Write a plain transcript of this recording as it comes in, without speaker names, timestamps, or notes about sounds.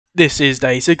This is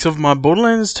day 6 of my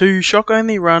Borderlands 2 shock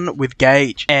only run with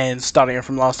Gaige, and starting it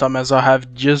from last time, as I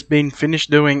have just been finished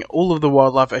doing all of the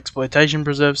wildlife exploitation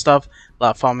preserve stuff,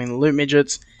 like farming the loot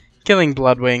midgets, killing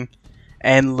Bloodwing,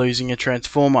 and losing a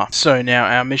transformer. So now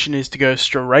our mission is to go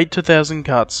straight to 1000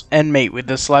 Cuts and meet with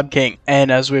the Slab King. And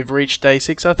as we've reached day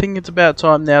 6, I think it's about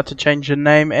time now to change the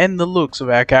name and the looks of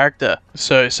our character.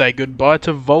 So say goodbye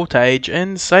to Voltage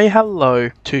and say hello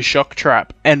to Shock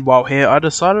Trap. And while here, I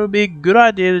decided it would be a good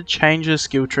idea to change the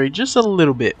skill tree just a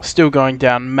little bit. Still going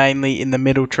down mainly in the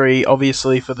middle tree,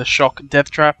 obviously for the Shock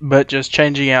Death Trap, but just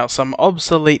changing out some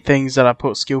obsolete things that I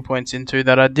put skill points into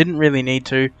that I didn't really need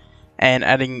to, and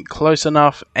adding close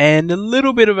enough and a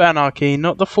little bit of anarchy,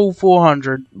 not the full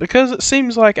 400, because it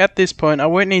seems like at this point I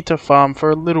won't need to farm for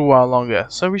a little while longer,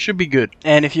 so we should be good.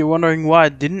 And if you're wondering why I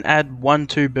didn't add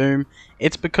 1-2 boom,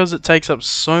 it's because it takes up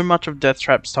so much of Death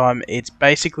Trap's time, it's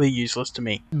basically useless to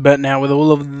me. But now with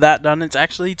all of that done, it's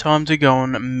actually time to go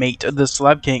and meet the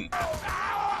Slab King.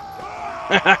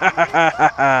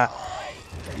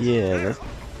 Yeah.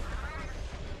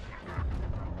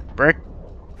 Brick.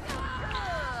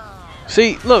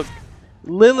 See, look,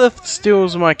 Lilith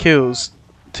steals my kills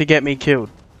to get me killed.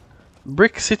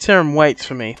 Brick sits there and waits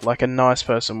for me like a nice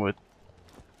person would.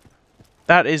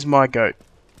 That is my goat.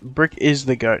 Brick is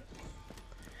the goat.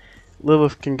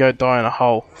 Lilith can go die in a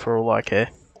hole for all I care.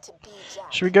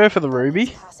 Should we go for the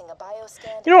ruby?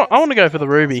 You know what, I want to go for the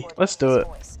ruby. Let's do it.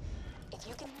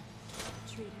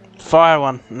 Fire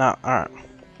one. No, alright.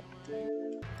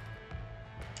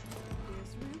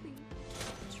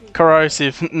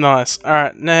 Corrosive, nice.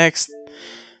 Alright, next.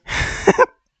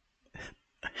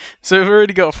 So we've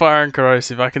already got fire and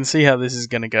corrosive. I can see how this is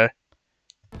gonna go.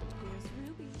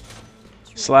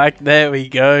 Slag, there we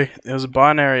go. There was a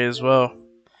binary as well.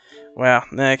 Wow,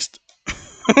 next.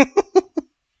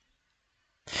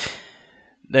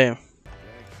 Damn.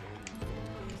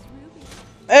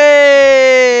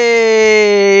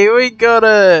 Hey! We got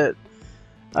it!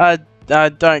 I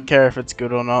don't care if it's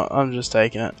good or not. I'm just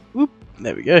taking it. Whoop.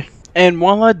 There we go. And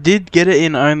while I did get it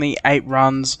in only 8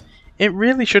 runs, it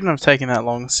really shouldn't have taken that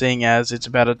long, seeing as it's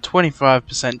about a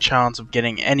 25% chance of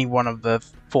getting any one of the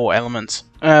 4 elements.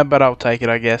 But I'll take it,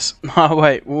 I guess. Oh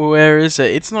wait, where is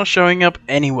it? It's not showing up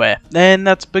anywhere. And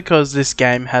that's because this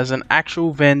game has an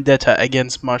actual vendetta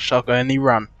against my shock only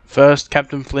run. First,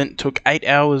 Captain Flint took 8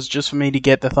 hours just for me to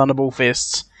get the Thunderball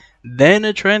Fists. Then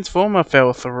a transformer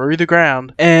fell through the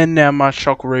ground, and now my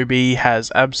Shock Ruby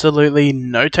has absolutely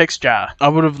no texture. I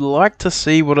would have liked to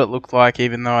see what it looked like,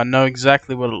 even though I know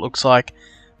exactly what it looks like,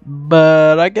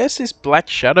 but I guess this Black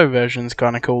Shadow version is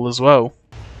kind of cool as well.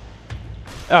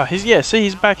 Oh,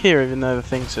 he's back here, even though the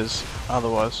thing says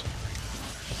otherwise.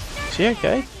 Is he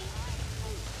okay?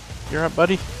 You alright,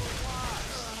 buddy?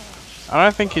 I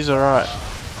don't think he's alright.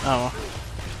 Oh well.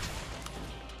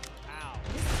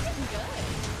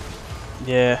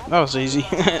 Yeah, that was easy.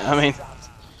 I mean,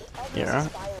 yeah,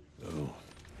 right.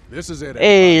 This is it.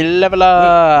 Hey, level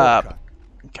up!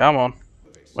 Come on.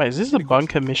 Wait, is this the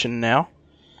bunker mission now?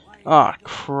 Ah, oh,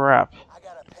 crap.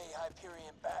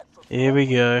 Here we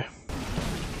go.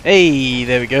 Hey,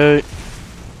 there we go.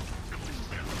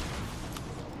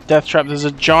 Death Trap, there's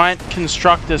a giant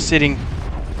constructor sitting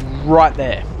right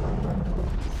there.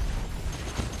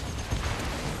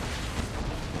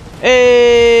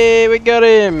 Hey, we got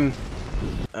him!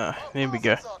 Here we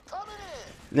go.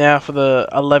 Now for the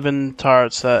 11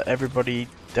 turrets that everybody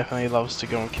definitely loves to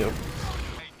go and kill.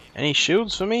 Any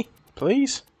shields for me,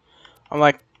 please? I'm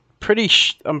like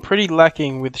I'm pretty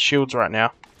lacking with shields right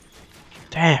now.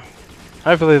 Damn.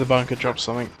 Hopefully the bunker drops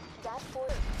something.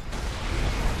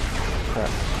 Crap.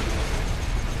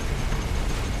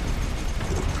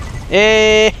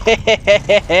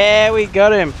 Yeah, we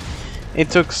got him. It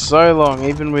took so long,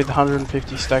 even with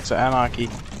 150 stacks of anarchy.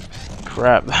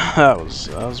 Crap, that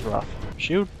was rough.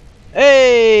 Shield.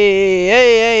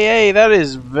 Hey, that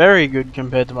is very good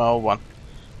compared to my old one.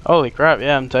 Holy crap,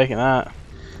 yeah, I'm taking that.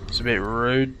 It's a bit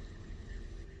rude.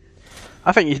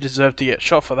 I think you deserve to get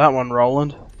shot for that one,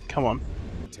 Roland. Come on.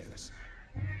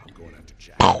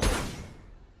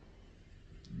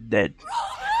 Dead.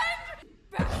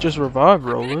 Just revive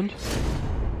Roland.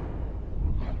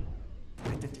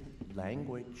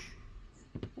 Language.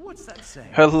 What's that say?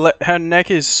 Her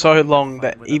neck is so long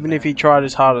that even if he tried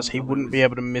his hardest, he wouldn't be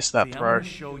able to miss that throw.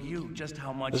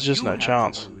 There's just no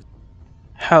chance.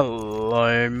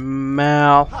 Hello,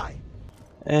 Mal.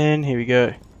 And here we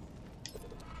go.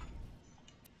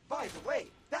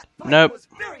 Nope.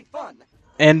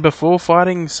 And before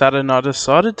fighting Saturn, I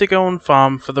decided to go and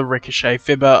farm for the Ricochet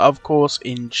Fibber, of course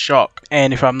in Shock.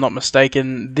 And if I'm not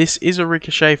mistaken, this is a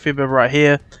Ricochet Fibber right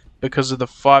here. because of the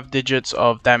 5 digits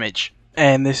of damage.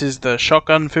 And this is the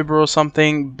shotgun fibber or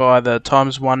something by the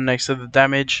 ×1 next to the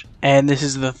damage. And this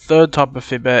is the third type of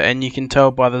fibber, and you can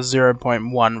tell by the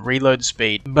 0.1 reload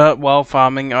speed. But while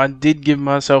farming, I did give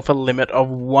myself a limit of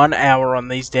 1 hour on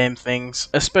these damn things,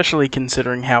 especially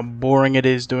considering how boring it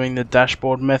is doing the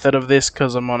dashboard method of this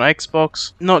because I'm on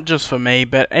Xbox. Not just for me,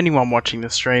 but anyone watching the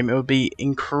stream, it would be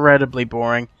incredibly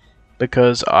boring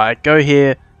because I go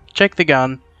here, check the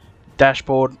gun,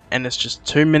 dashboard, and it's just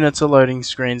 2 minutes of loading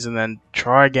screens and then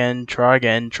try again, try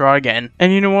again, try again.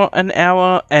 And you know what, an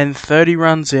hour and 30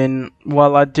 runs in,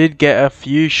 while I did get a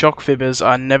few shock fibbers,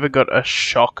 I never got a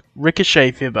shock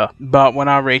ricochet fibber. But when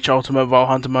I reach Ultimate Vault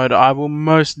Hunter mode, I will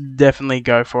most definitely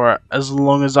go for it, as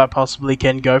long as I possibly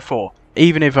can go for.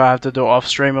 Even if I have to do it off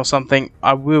stream or something,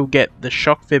 I will get the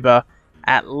shock fibber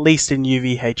at least in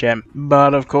UVHM.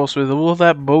 But of course, with all of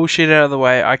that bullshit out of the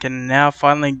way, I can now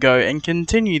finally go and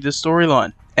continue the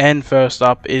storyline. And first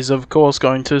up is of course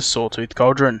going to Sawtooth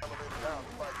Cauldron.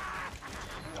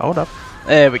 Hold up.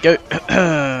 There we go.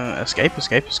 Escape,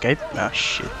 escape, escape. Ah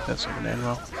shit, that's not gonna end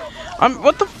well.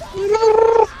 What the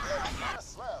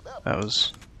That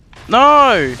was...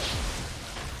 No!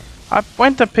 I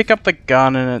went to pick up the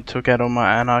gun and it took out all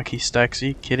my anarchy stacks. Are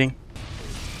you kidding?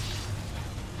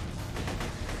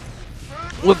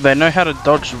 Look, they know how to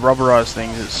dodge rubberized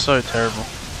things. It's so terrible.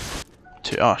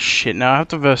 Oh shit, now I have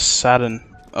to verse Saturn.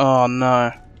 Oh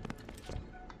no.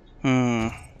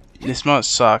 This might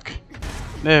suck.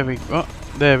 There we go.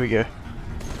 There we go.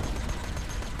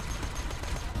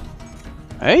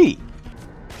 Hey!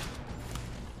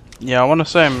 Yeah, I want to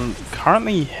say I'm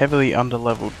currently heavily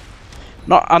underleveled.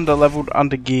 Not underleveled,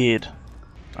 undergeared.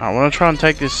 I want to try and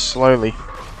take this slowly.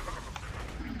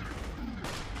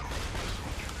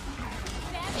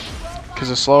 Because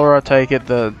the slower I take it,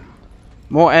 the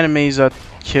more enemies I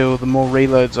kill, the more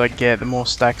reloads I get, the more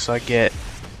stacks I get,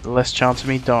 the less chance of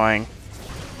me dying.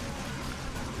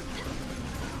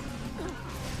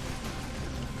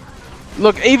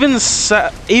 Look, even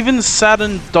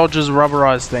Saturn dodges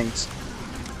rubberized things.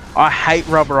 I hate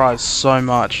rubberized so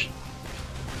much.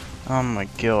 Oh my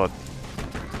god.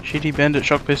 Shitty bandit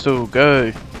shock pistol,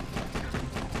 go.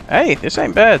 Hey, this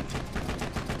ain't bad.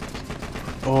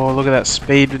 Oh, look at that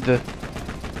speed with the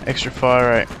extra fire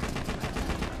rate.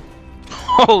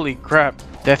 Holy crap.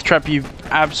 Death Trap, you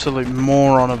absolute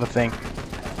moron of a thing.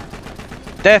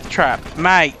 Death Trap,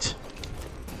 mate.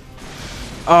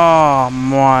 Oh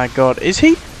my god. Is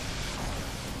he...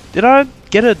 Did I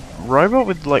get a robot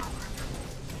with like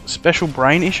special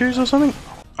brain issues or something?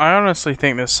 I honestly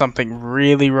think there's something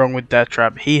really wrong with Death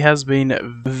Trap. He has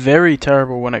been very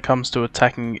terrible when it comes to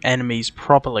attacking enemies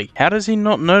properly. How does he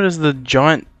not notice the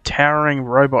giant towering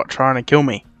robot trying to kill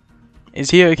me? Is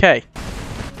he okay?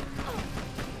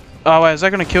 Oh wait, is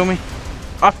that gonna kill me?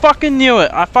 I fucking knew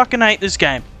it! I fucking hate this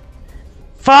game.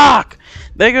 Fuck!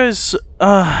 There goes...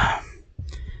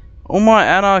 all my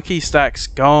anarchy stacks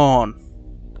gone.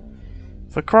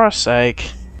 For Christ's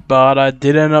sake. But I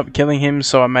did end up killing him,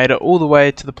 so I made it all the way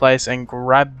to the place and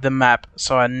grabbed the map,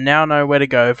 so I now know where to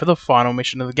go for the final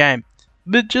mission of the game.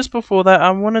 But just before that,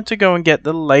 I wanted to go and get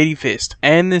the Lady Fist.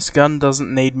 And this gun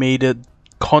doesn't need me to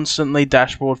constantly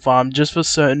dashboard farm just for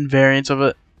certain variants of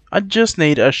it. I just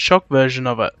need a shock version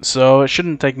of it. So it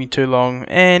shouldn't take me too long,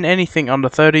 and anything under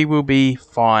 30 will be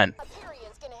fine.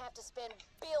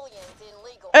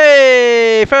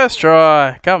 Hey! First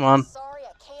try! Come on.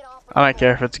 I don't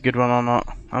care if it's a good one or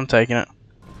not. I'm taking it.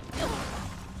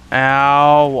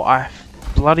 Ow! I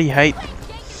bloody hate...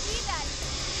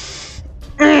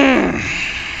 I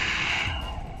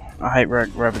hate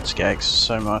rabbit skags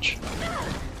so much.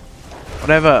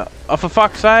 Whatever. Oh, for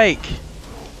fuck's sake!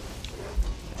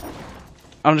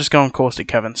 I'm just going caustic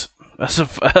caverns.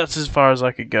 That's as far as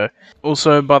I could go.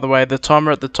 Also, by the way, the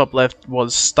timer at the top left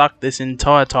was stuck this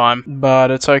entire time,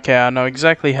 but it's okay, I know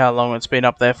exactly how long it's been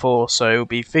up there for, so it'll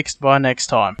be fixed by next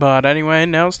time. But anyway,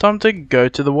 now it's time to go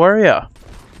to the warrior.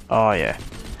 Oh yeah.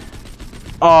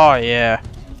 Oh yeah.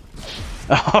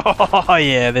 Oh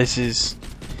yeah, this is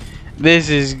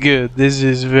good. This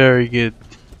is very good.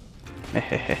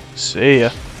 See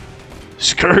ya.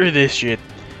 Screw this shit.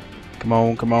 Come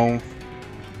on, come on.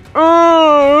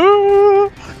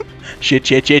 Oh! Shit,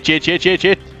 shit, shit, shit, shit, shit,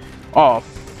 shit. Oh,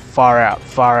 far out,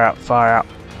 far out, far out.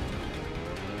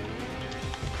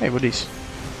 Hey, what is?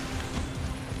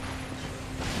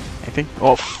 Anything?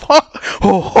 Oh, fuck!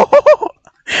 Oh,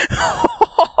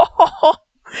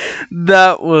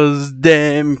 that was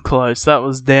damn close. That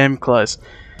was damn close.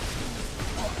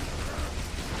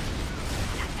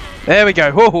 There we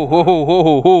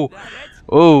go.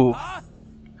 Oh,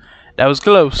 that was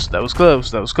close. That was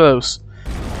close. That was close.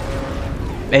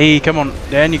 Hey, come on.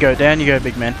 Down you go,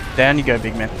 big man. Down you go,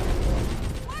 big man.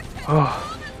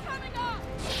 Oh.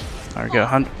 There we go,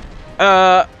 hunt.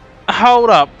 Hold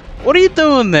up. What are you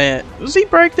doing there? Was he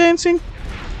breakdancing?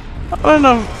 I don't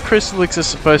know if Crystalix is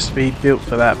supposed to be built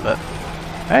for that, but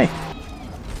hey.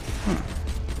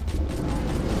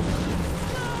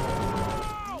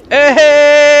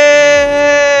 Hey!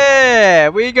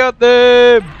 We got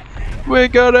them! We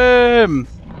got him!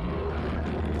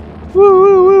 Woo,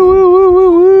 woo, woo, woo, woo,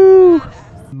 woo, woo.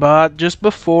 But just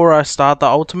before I start the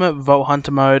ultimate Vault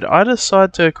Hunter mode, I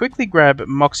decide to quickly grab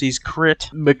Moxie's crit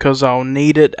because I'll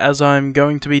need it as I'm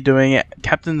going to be doing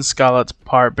Captain Scarlet's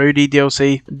Pirate Booty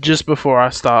DLC just before I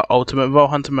start ultimate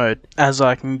Vault Hunter mode, as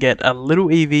I can get a Little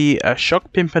Eevee, a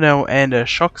Shock Pimpernel and a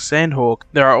Shock Sandhawk.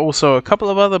 There are also a couple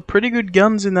of other pretty good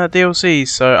guns in that DLC,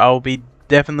 so I'll be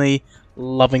definitely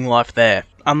loving life there.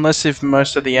 Unless if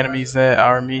most of the enemies there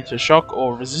are immune to shock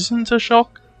or resistant to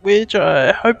shock, which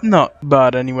I hope not.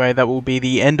 But anyway, that will be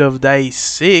the end of day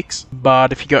 6.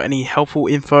 But if you got any helpful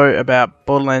info about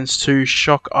Borderlands 2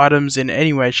 shock items in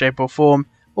any way, shape or form,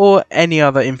 or any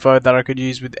other info that I could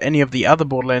use with any of the other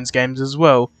Borderlands games as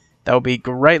well, that will be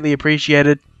greatly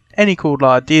appreciated. Any cool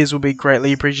ideas will be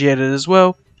greatly appreciated as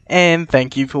well. And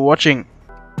thank you for watching.